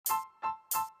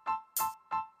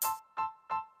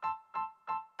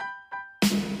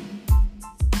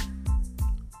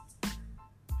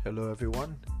Hello,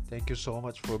 everyone. Thank you so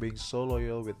much for being so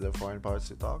loyal with the Foreign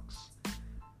Policy Talks.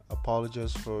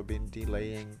 Apologies for being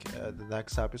delaying the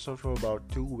next episode for about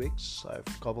 2 weeks. I have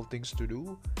a couple things to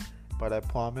do, but I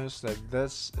promise that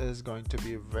this is going to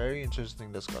be a very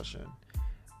interesting discussion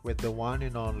with the one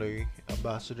and only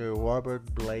Ambassador Robert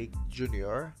Blake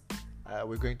Jr.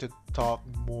 We're going to talk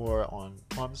more on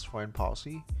Trump's foreign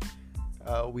policy.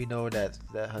 We know that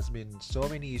there has been so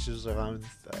many issues around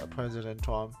President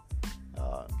Trump.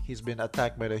 He's been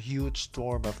attacked by the huge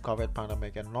storm of COVID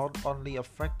pandemic and not only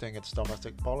affecting its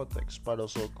domestic politics but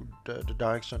also the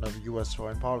direction of U.S.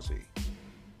 foreign policy.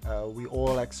 We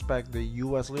all expect the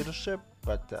U.S. leadership,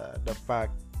 but the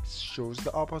fact shows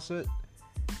the opposite.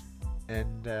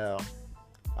 And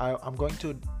I'm going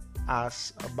to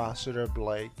ask Ambassador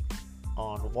Blake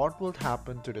on what will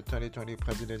happen to the 2020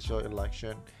 presidential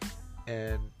election,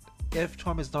 and if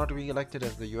Trump is not re-elected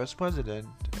as the US president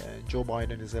and Joe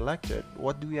Biden is elected,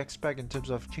 what do we expect in terms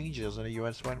of changes in the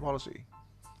US foreign policy?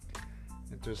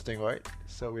 Interesting, right?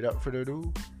 So without further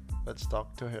ado, let's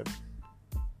talk to him.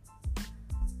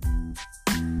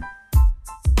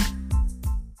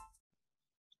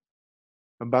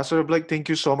 Ambassador Blake, thank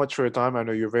you so much for your time. I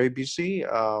know you're very busy.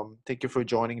 Thank you for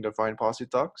joining the Foreign Policy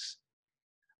Talks.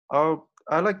 Uh,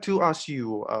 I'd like to ask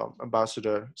you,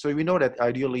 Ambassador. So we know that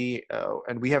ideally,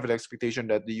 and we have an expectation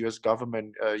that the U.S.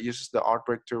 government uses the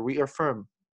outbreak to reaffirm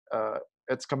uh,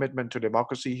 its commitment to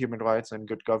democracy, human rights, and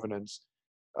good governance.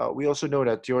 We also know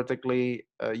that theoretically,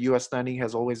 U.S. standing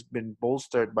has always been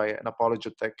bolstered by an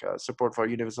apologetic support for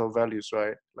universal values,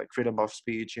 right? Like freedom of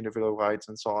speech, individual rights,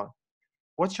 and so on.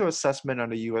 What's your assessment on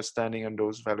the U.S. standing on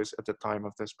those values at the time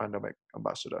of this pandemic,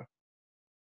 Ambassador?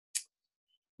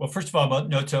 Well, first of all,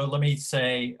 Noto, let me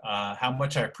say how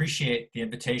much I appreciate the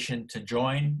invitation to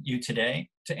join you today.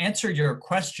 To answer your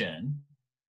question,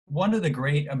 one of the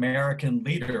great American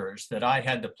leaders that I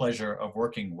had the pleasure of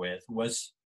working with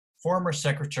was former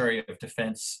Secretary of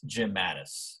Defense Jim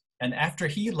Mattis. And after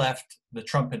he left the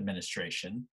Trump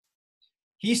administration,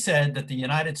 he said that the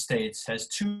United States has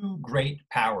two great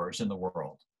powers in the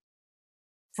world.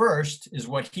 First is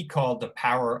what he called the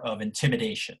power of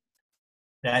intimidation.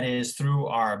 That is through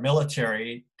our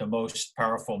military, the most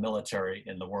powerful military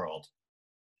in the world.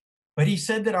 But he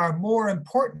said that our more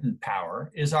important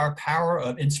power is our power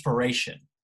of inspiration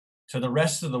to the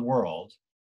rest of the world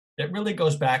that really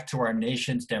goes back to our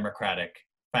nation's democratic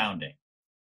founding.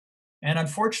 And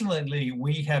unfortunately,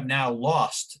 we have now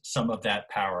lost some of that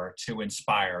power to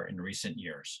inspire in recent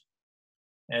years.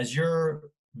 As your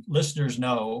listeners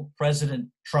know, President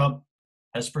Trump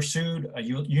has pursued a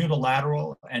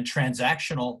unilateral and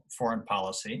transactional foreign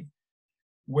policy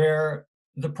where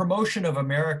the promotion of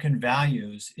American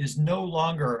values is no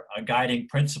longer a guiding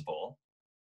principle,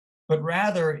 but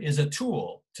rather is a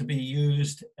tool to be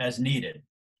used as needed.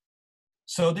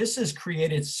 So this has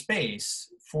created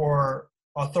space for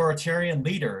authoritarian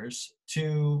leaders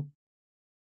to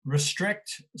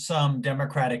restrict some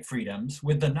democratic freedoms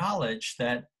with the knowledge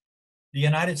that the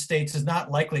United States is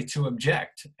not likely to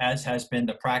object, as has been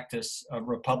the practice of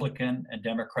Republican and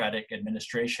Democratic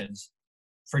administrations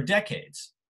for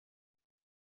decades.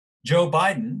 Joe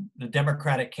Biden, the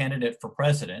Democratic candidate for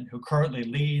president, who currently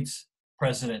leads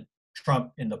President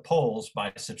Trump in the polls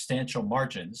by substantial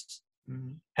margins,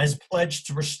 has pledged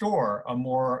to restore a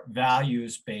more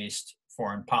values-based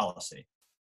foreign policy.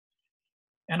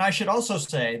 And I should also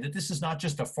say that this is not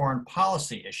just a foreign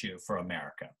policy issue for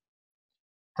America.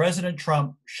 President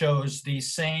Trump shows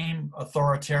these same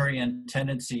authoritarian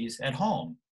tendencies at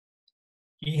home.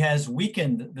 He has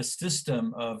weakened the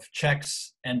system of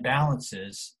checks and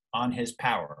balances on his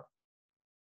power.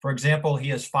 For example, he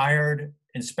has fired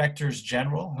inspectors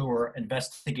general who are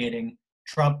investigating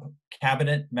Trump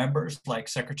cabinet members like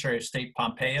Secretary of State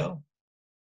Pompeo,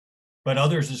 but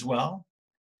others as well.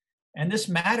 And this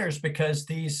matters because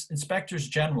these inspectors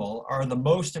general are the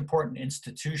most important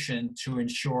institution to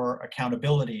ensure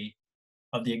accountability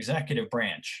of the executive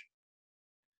branch.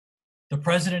 The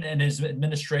president and his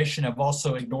administration have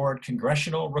also ignored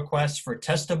congressional requests for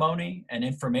testimony and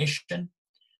information,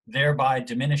 thereby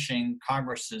diminishing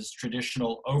Congress's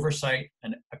traditional oversight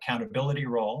and accountability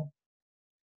role.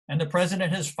 And the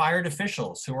president has fired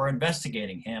officials who are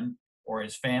investigating him or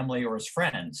his family or his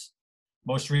friends.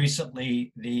 Most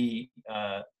recently, the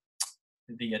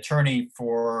attorney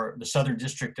for the Southern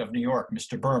District of New York,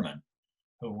 Mr. Berman,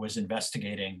 who was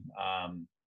investigating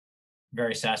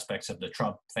various aspects of the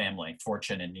Trump family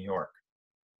fortune in New York.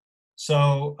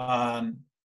 So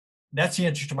that's the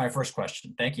answer to my first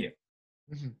question. Thank you.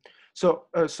 Mhm. So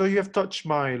you have touched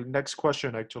my next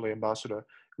question, actually, Ambassador.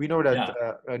 We know that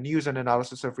Yeah. news and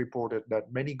analysis have reported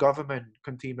that many government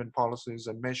containment policies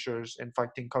and measures in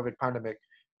fighting COVID pandemic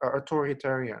are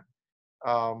authoritarian.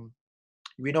 Um,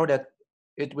 we know that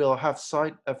it will have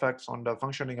side effects on the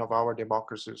functioning of our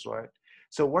democracies, right?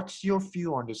 So, what's your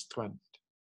view on this trend?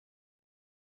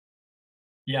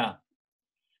 Yeah.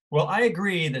 Well, I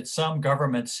agree that some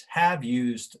governments have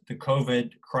used the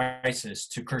COVID crisis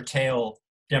to curtail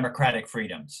democratic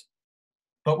freedoms,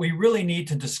 but we really need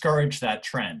to discourage that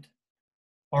trend.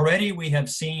 Already, we have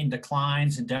seen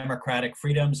declines in democratic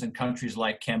freedoms in countries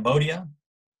like Cambodia,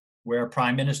 where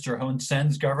Prime Minister Hun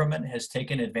Sen's government has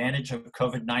taken advantage of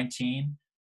COVID-19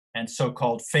 and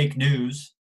so-called fake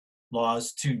news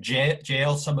laws to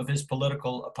jail some of his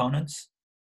political opponents.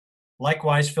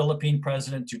 Likewise, Philippine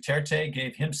President Duterte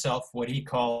gave himself what he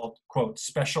called, quote,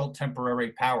 special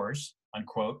temporary powers,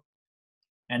 unquote,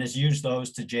 and has used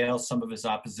those to jail some of his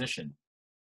opposition.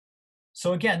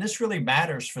 So again, this really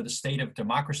matters for the state of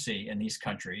democracy in these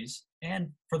countries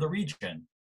and for the region,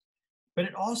 but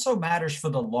it also matters for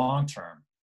the long term.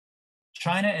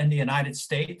 China and the United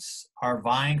States are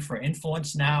vying for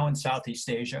influence now in Southeast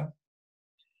Asia,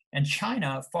 and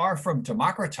China, far from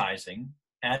democratizing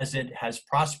as it has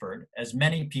prospered, as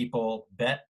many people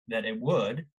bet that it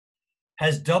would,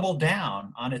 has doubled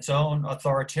down on its own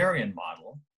authoritarian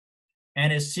model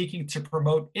and is seeking to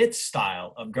promote its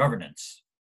style of governance.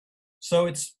 So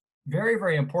it's very,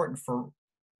 very important for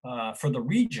the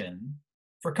region,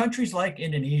 for countries like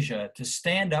Indonesia to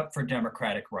stand up for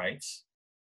democratic rights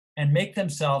and make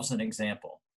themselves an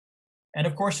example. And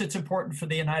of course, it's important for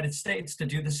the United States to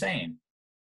do the same.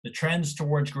 The trends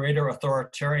towards greater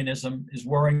authoritarianism is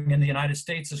worrying in the United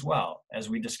States as well, as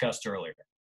we discussed earlier.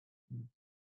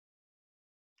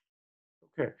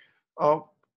 Okay.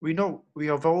 We know we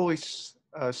have always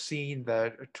seen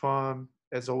that Trump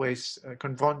is always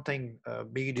confronting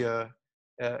media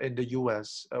in the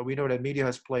US. We know that media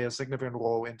has played a significant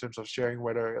role in terms of sharing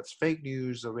whether it's fake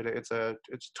news or whether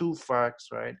it's true facts,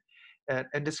 right? And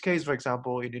in this case, for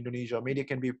example, in Indonesia, media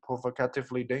can be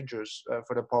provocatively dangerous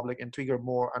for the public and trigger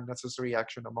more unnecessary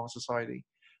action among society.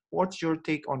 What's your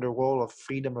take on the role of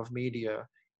freedom of media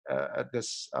at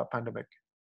this pandemic?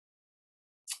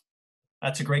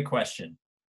 That's a great question.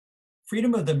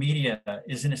 Freedom of the media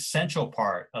is an essential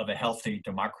part of a healthy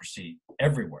democracy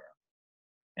everywhere.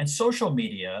 And social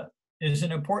media is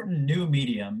an important new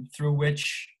medium through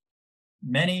which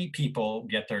many people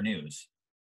get their news.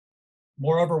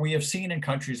 Moreover, we have seen in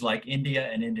countries like India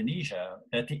and Indonesia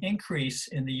that the increase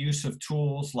in the use of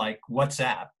tools like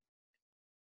WhatsApp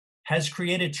has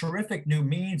created terrific new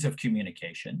means of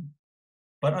communication.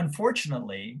 But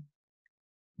unfortunately,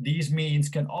 these means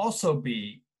can also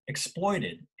be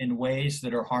exploited in ways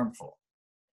that are harmful.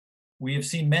 We have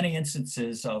seen many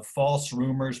instances of false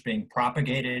rumors being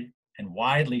propagated and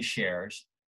widely shared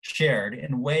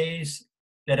in ways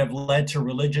that have led to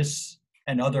religious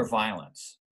and other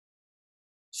violence.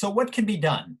 So what can be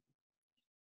done?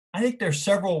 I think there are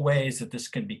several ways that this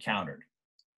can be countered.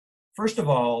 First of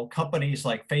all, companies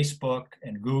like Facebook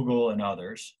and Google and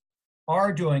others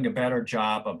are doing a better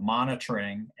job of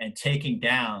monitoring and taking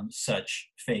down such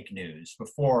fake news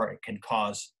before it can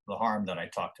cause the harm that I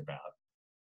talked about.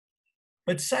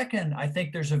 But second, I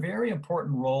think there's a very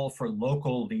important role for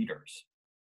local leaders.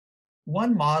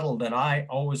 One model that I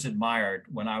always admired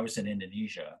when I was in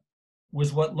Indonesia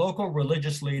was what local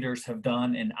religious leaders have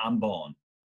done in Ambon.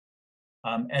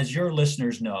 As your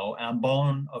listeners know,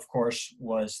 Ambon, of course,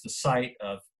 was the site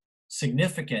of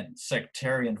significant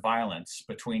sectarian violence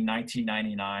between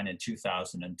 1999 and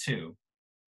 2002.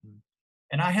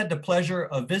 And I had the pleasure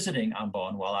of visiting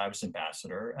Ambon while I was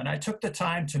ambassador, and I took the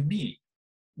time to meet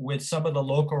with some of the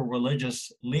local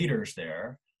religious leaders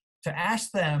there to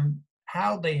ask them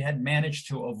how they had managed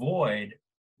to avoid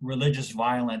religious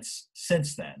violence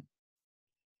since then.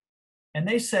 And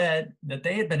they said that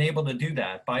they had been able to do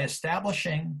that by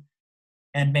establishing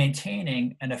and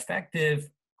maintaining an effective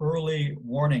early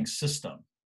warning system.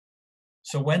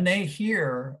 So when they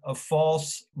hear of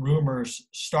false rumors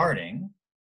starting,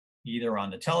 either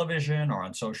on the television or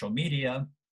on social media,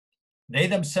 they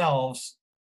themselves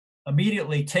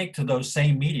immediately take to those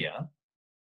same media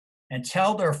and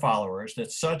tell their followers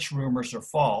that such rumors are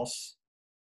false,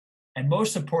 and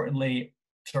most importantly,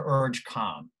 to urge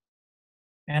calm.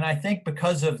 And I think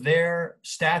because of their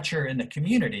stature in the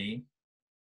community,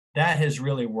 that has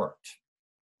really worked.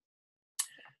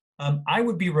 I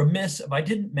would be remiss if I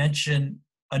didn't mention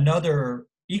another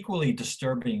equally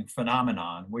disturbing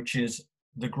phenomenon, which is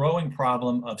the growing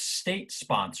problem of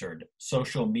state-sponsored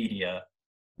social media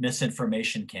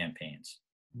misinformation campaigns.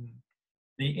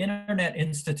 the Internet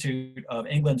Institute of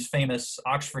England's famous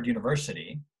Oxford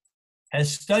University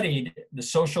has studied the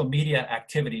social media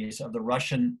activities of the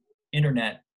Russian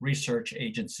Internet Research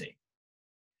Agency.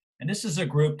 And this is a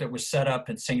group that was set up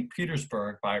in St.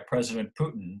 Petersburg by President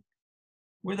Putin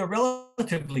with a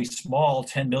relatively small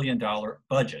 $10 million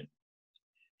budget.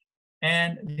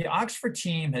 And the Oxford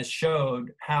team has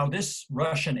showed how this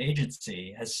Russian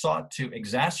agency has sought to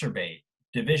exacerbate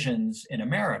divisions in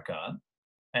America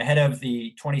ahead of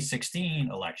the 2016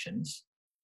 elections,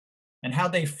 and how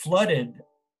they flooded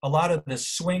a lot of the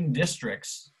swing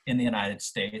districts in the United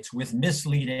States with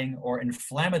misleading or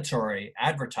inflammatory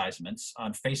advertisements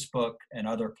on Facebook and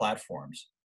other platforms.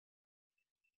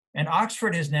 And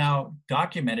Oxford has now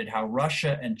documented how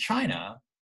Russia and China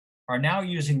are now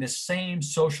using this same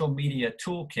social media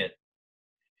toolkit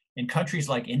in countries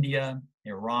like India,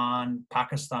 Iran,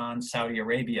 Pakistan, Saudi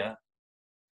Arabia.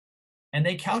 And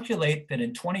they calculate that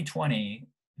in 2020,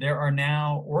 there are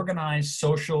now organized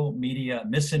social media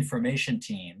misinformation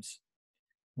teams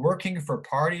working for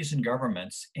parties and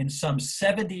governments in some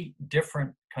 70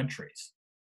 different countries.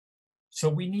 So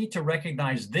we need to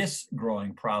recognize this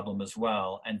growing problem as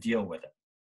well and deal with it.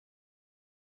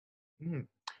 Mm,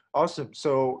 awesome.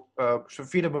 So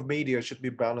freedom of media should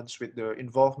be balanced with the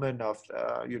involvement of,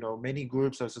 many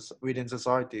groups within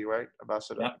society, right,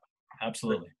 Ambassador? Yeah,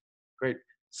 absolutely. Great.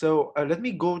 So let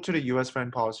me go to the U.S. foreign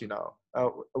policy now.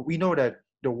 We know that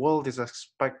the world is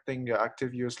expecting the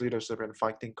active U.S. leadership in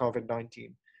fighting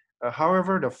COVID-19.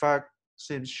 However, the facts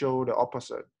seem show the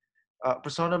opposite.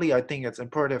 Personally, I think it's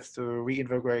imperative to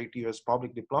reinvigorate U.S.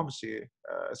 public diplomacy,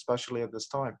 especially at this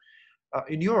time.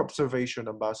 In your observation,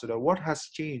 Ambassador, what has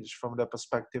changed from the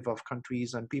perspective of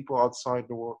countries and people outside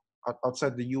the world,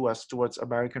 outside the U.S. towards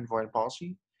American foreign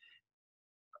policy?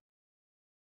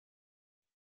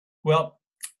 Well,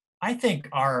 I think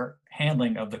our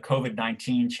handling of the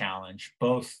COVID-19 challenge,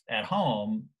 both at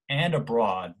home and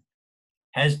abroad,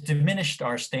 has diminished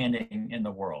our standing in the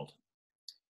world.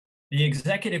 The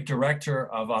executive director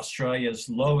of Australia's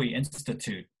Lowy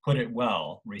Institute put it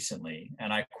well recently,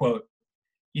 and I quote,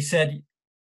 he said,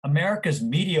 America's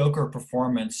mediocre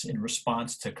performance in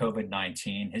response to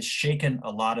COVID-19 has shaken a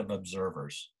lot of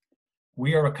observers.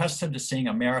 We are accustomed to seeing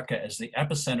America as the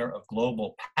epicenter of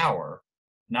global power,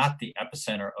 not the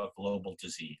epicenter of global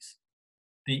disease.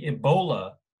 The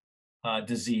Ebola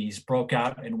disease broke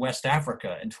out in West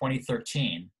Africa in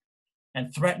 2013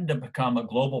 and threatened to become a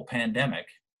global pandemic.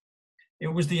 It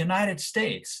was the United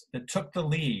States that took the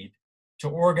lead to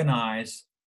organize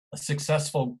a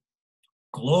successful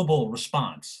global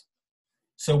response.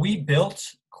 So we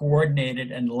built, coordinated,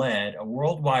 and led a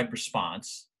worldwide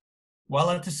response while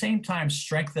at the same time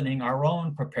strengthening our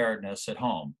own preparedness at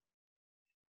home.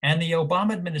 And the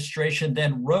Obama administration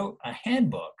then wrote a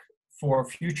handbook for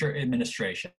future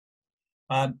administration.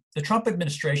 The Trump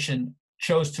administration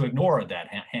chose to ignore that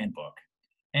handbook,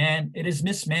 and it has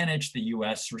mismanaged the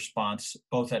US response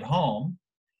both at home,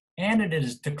 and it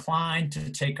has declined to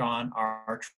take on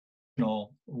our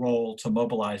traditional role to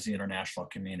mobilize the international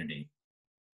community.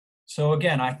 So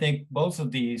again, I think both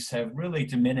of these have really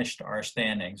diminished our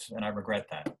standings, and I regret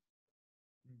that.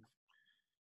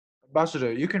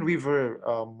 Ambassador, you can revert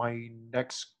my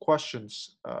next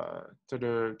questions to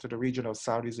the region of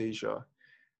Southeast Asia.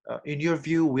 In your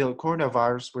view, will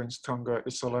coronavirus bring stronger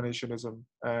isolationism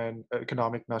and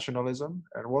economic nationalism?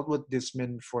 And what would this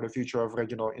mean for the future of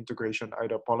regional integration,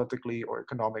 either politically or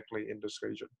economically in this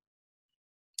region?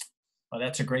 Well,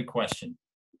 that's a great question.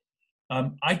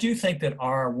 I do think that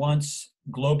our once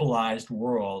globalized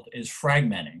world is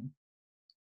fragmenting,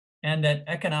 and that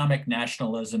economic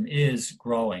nationalism is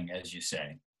growing, as you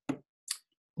say.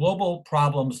 Global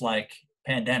problems like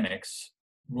pandemics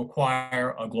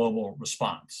require a global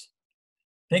response.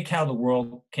 Think how the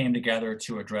world came together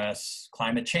to address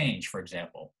climate change, for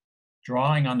example,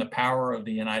 drawing on the power of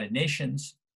the United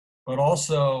Nations, but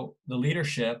also the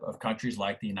leadership of countries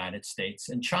like the United States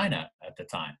and China at the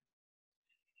time.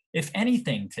 If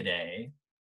anything today,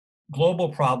 global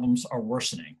problems are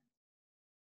worsening.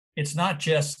 It's not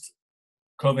just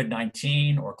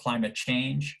COVID-19 or climate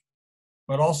change,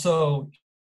 but also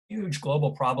huge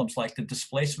global problems like the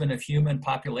displacement of human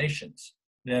populations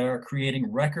that are creating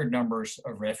record numbers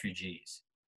of refugees.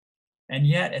 And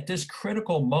yet, at this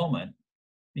critical moment,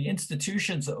 the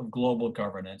institutions of global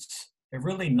governance have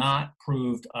really not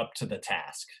proved up to the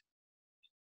task.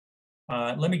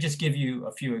 Let me just give you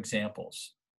a few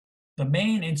examples. The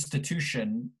main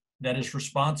institution that is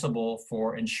responsible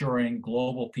for ensuring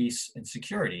global peace and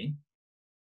security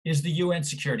is the UN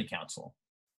Security Council.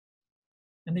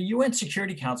 And the UN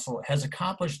Security Council has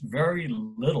accomplished very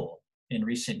little in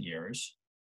recent years,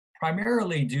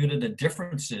 primarily due to the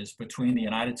differences between the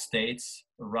United States,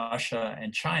 Russia,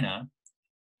 and China,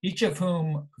 each of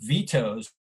whom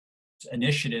vetoes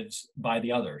initiatives by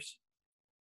the others.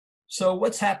 So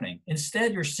what's happening?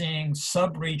 Instead, you're seeing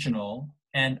sub-regional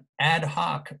and ad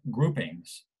hoc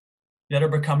groupings that are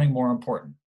becoming more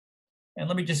important. And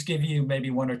let me just give you maybe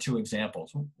one or two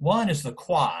examples. One is the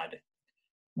Quad,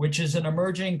 which is an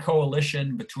emerging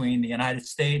coalition between the United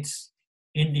States,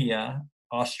 India,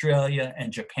 Australia,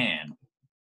 and Japan.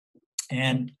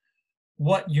 And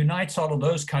what unites all of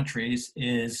those countries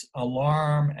is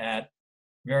alarm at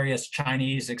various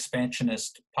Chinese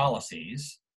expansionist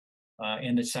policies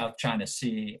in the South China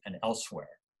Sea and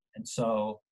elsewhere. And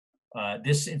so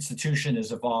this institution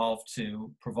has evolved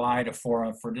to provide a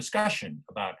forum for discussion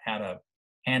about how to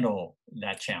handle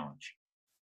that challenge.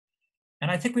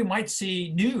 And I think we might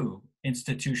see new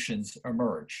institutions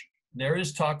emerge. There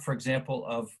is talk, for example,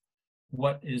 of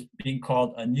what is being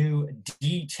called a new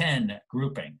D10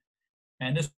 grouping.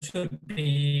 And this would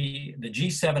be the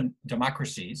G7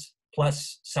 democracies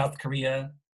plus South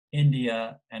Korea,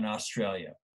 India, and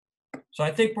Australia. So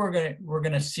I think we're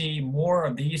going to see more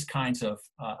of these kinds of,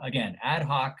 again, ad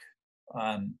hoc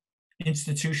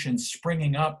institutions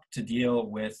springing up to deal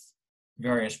with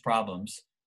various problems,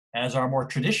 as our more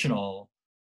traditional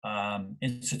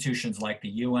institutions like the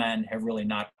UN have really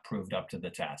not proved up to the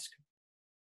task.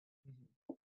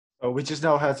 We just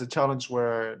now has a challenge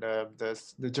where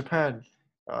the Japan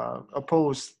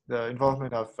opposed the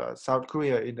involvement of South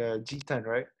Korea in the G10,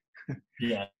 right?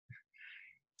 Yeah.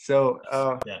 So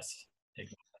yes.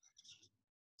 Exactly.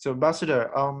 So Ambassador,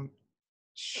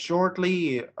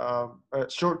 shortly, a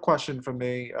short question from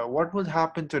me. What will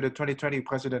happen to the 2020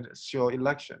 presidential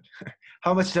election?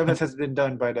 How much damage has been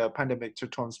done by the pandemic to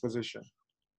Trump's position?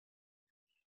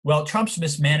 Well, Trump's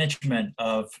mismanagement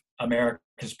of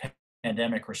America's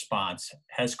pandemic response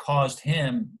has caused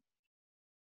him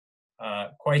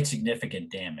quite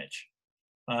significant damage.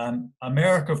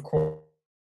 America, of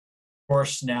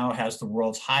course, now has the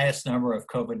world's highest number of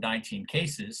COVID-19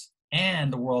 cases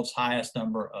and the world's highest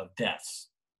number of deaths.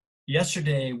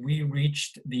 Yesterday, we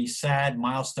reached the sad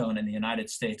milestone in the United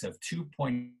States of 2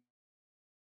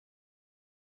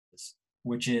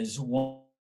 which is one.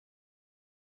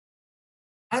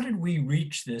 How did we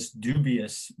reach this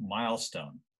dubious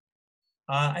milestone?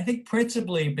 I think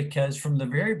principally because from the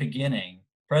very beginning,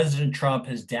 President Trump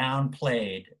has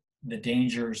downplayed the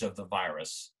dangers of the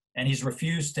virus, and he's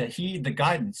refused to heed the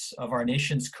guidance of our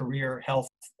nation's career health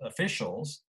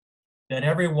officials that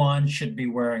everyone should be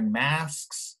wearing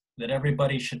masks, that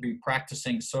everybody should be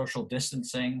practicing social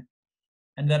distancing,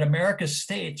 and that America's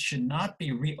states should not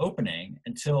be reopening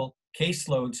until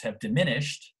caseloads have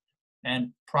diminished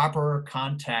and proper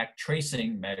contact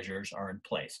tracing measures are in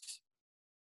place.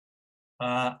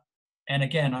 And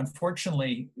again,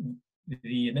 unfortunately,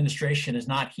 the administration has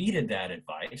not heeded that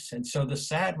advice. And so the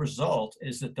sad result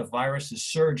is that the virus is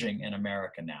surging in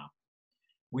America now.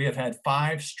 We have had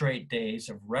 5 straight days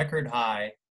of record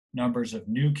high numbers of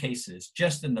new cases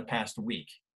just in the past week.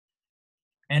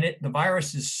 And the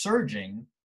virus is surging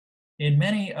in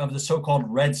many of the so-called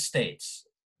red states,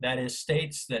 that is,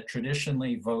 states that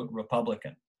traditionally vote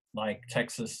Republican, like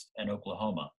Texas and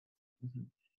Oklahoma. Mm-hmm.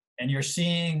 And you're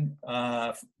seeing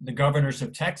the governors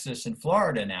of Texas and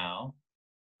Florida now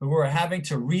who are having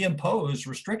to reimpose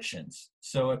restrictions.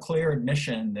 So a clear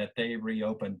admission that they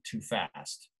reopened too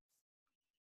fast.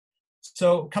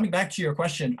 So coming back to your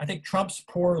question, I think Trump's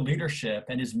poor leadership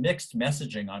and his mixed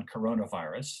messaging on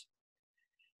coronavirus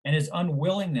and his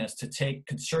unwillingness to take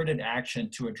concerted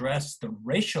action to address the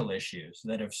racial issues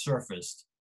that have surfaced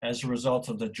as a result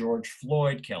of the George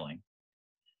Floyd killing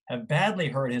have badly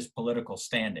hurt his political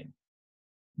standing.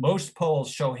 Most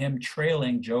polls show him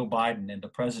trailing Joe Biden in the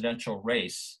presidential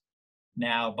race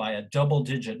now by a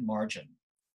double-digit margin.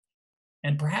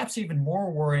 And perhaps even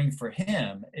more worrying for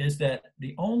him is that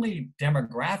the only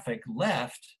demographic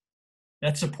left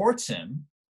that supports him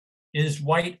is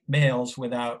white males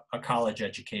without a college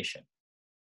education.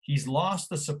 He's lost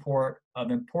the support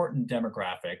of important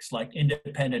demographics like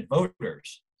independent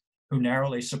voters who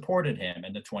narrowly supported him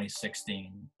in the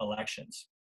 2016 elections.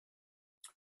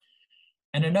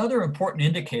 And another important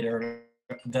indicator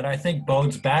that I think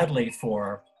bodes badly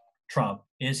for Trump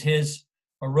is his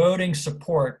eroding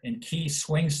support in key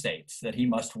swing states that he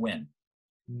must win.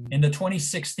 In the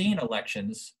 2016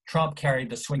 elections, Trump carried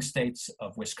the swing states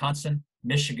of Wisconsin,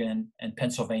 Michigan, and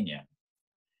Pennsylvania.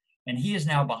 And he is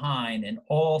now behind in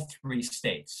all 3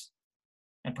 states.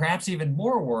 And perhaps even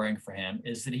more worrying for him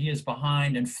is that he is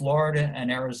behind in Florida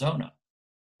and Arizona.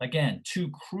 Again,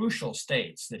 2 crucial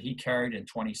states that he carried in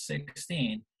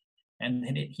 2016 and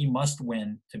he must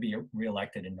win to be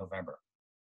reelected in November.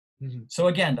 Mhm. So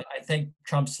again, I think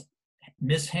Trump's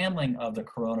mishandling of the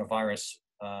coronavirus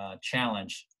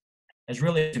challenge has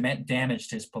really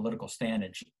damaged his political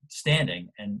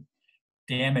standing and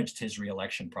damaged his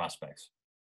reelection prospects.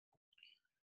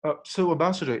 So,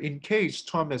 Ambassador, in case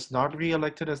Trump is not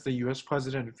re-elected as the U.S.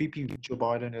 president, VP Joe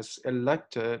Biden is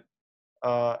elected,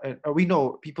 and we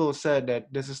know people said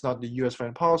that this is not the U.S.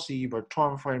 foreign policy, but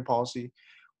Trump foreign policy.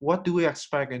 What do we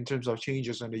expect in terms of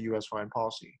changes in the U.S. foreign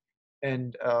policy?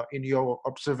 And in your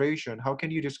observation, how can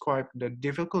you describe the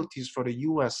difficulties for the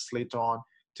U.S. later on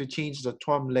to change the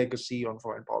Trump legacy on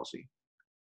foreign policy?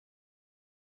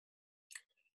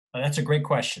 That's a great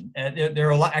question.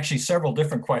 There are actually several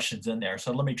different questions in there,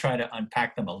 so let me try to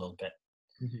unpack them a little bit.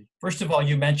 Mhm. First of all,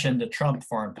 you mentioned the Trump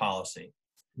foreign policy.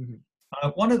 Mhm.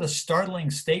 One of the startling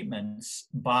statements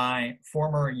by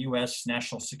former US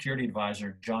National Security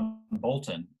Advisor John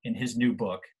Bolton in his new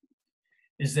book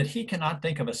is that he cannot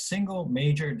think of a single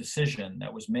major decision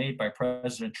that was made by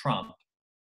President Trump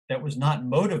that was not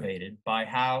motivated by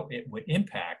how it would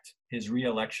impact his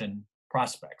reelection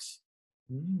prospects.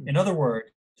 In Mm. other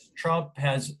words, Trump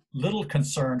has little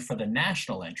concern for the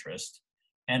national interest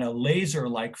and a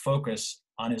laser-like focus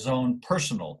on his own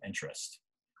personal interest.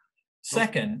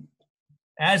 Second,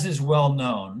 as is well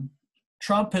known,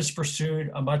 Trump has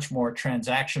pursued a much more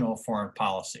transactional foreign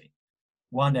policy,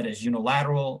 one that is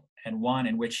unilateral and one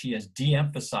in which he has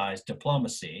de-emphasized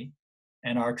diplomacy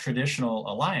and our traditional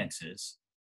alliances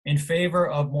in favor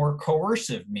of more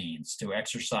coercive means to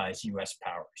exercise US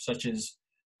power, such as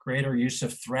greater use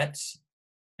of threats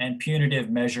and punitive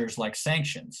measures like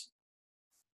sanctions.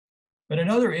 But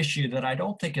another issue that I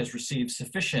don't think has received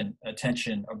sufficient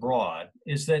attention abroad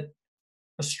is that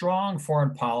a strong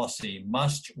foreign policy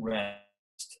must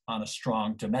rest on a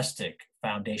strong domestic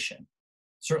foundation.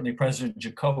 Certainly, President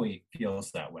Jokowi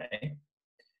feels that way.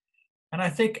 And I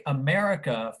think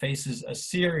America faces a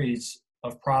series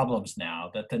of problems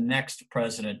now that the next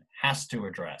president has to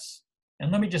address.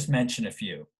 And let me just mention a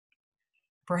few.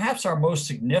 Perhaps our most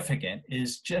significant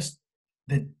is just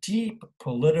the deep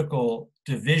political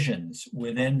divisions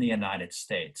within the United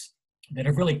States that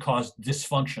have really caused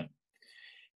dysfunction.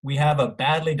 We have a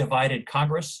badly divided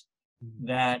Congress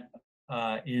that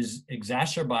is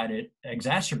exacerbated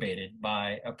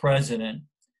by a president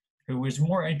who is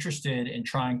more interested in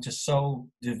trying to sow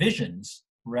divisions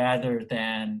rather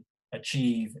than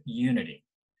achieve unity.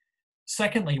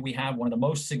 Secondly, we have one of the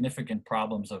most significant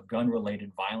problems of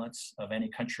gun-related violence of any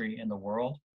country in the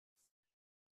world.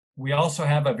 We also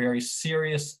have a very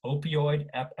serious opioid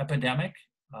epidemic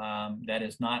that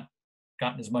has not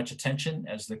gotten as much attention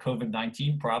as the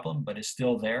COVID-19 problem, but is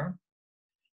still there.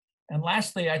 And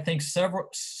lastly, I think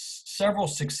several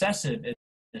successive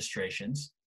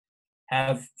administrations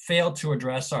have failed to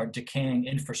address our decaying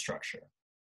infrastructure,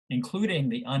 including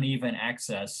the uneven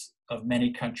access of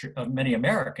many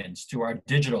Americans to our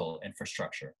digital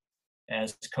infrastructure,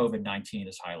 as COVID-19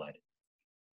 has highlighted.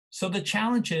 So the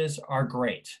challenges are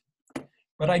great,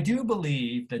 but I do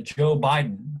believe that Joe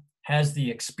Biden has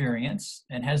the experience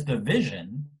and has the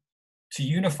vision to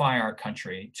unify our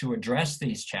country to address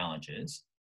these challenges,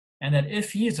 and that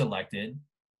if he is elected,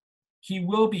 he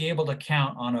will be able to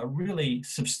count on a really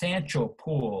substantial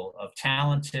pool of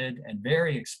talented and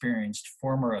very experienced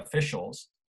former officials,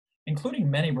 including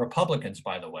many Republicans,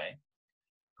 by the way,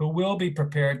 who will be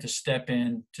prepared to step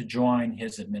in to join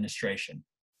his administration.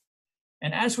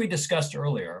 And as we discussed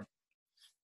earlier,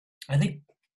 I think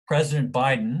President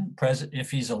Biden,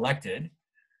 if he's elected,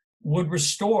 would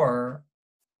restore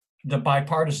the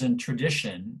bipartisan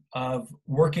tradition of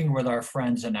working with our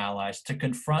friends and allies to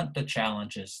confront the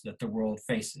challenges that the world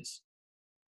faces.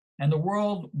 And the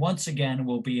world, once again,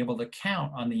 will be able to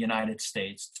count on the United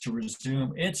States to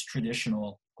resume its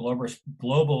traditional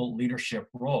global leadership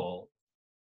role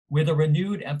with a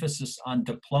renewed emphasis on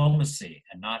diplomacy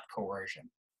and not coercion.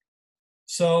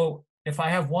 So if I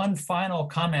have one final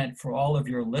comment for all of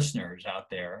your listeners out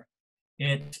there,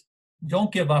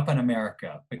 don't give up on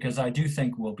America, because I do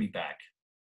think we'll be back.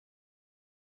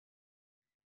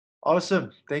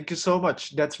 Awesome. Thank you so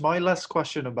much. That's my last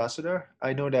question, Ambassador.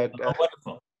 I know that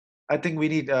Wonderful. I think we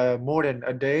need more than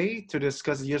a day to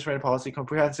discuss US foreign policy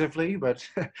comprehensively, but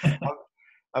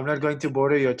I'm not going to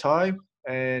border your time.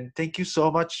 And thank you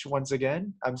so much once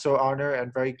again. I'm so honored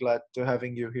and very glad to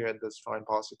having you here in this Foreign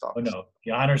Policy Talks. Oh, no,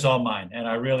 the honor's all mine. And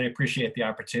I really appreciate the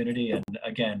opportunity. And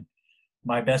again,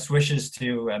 my best wishes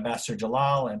to Ambassador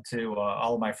Jalal and to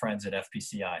all of my friends at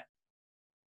FPCI.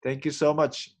 Thank you so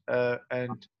much,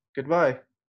 and goodbye.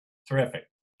 Terrific.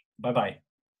 Bye-bye.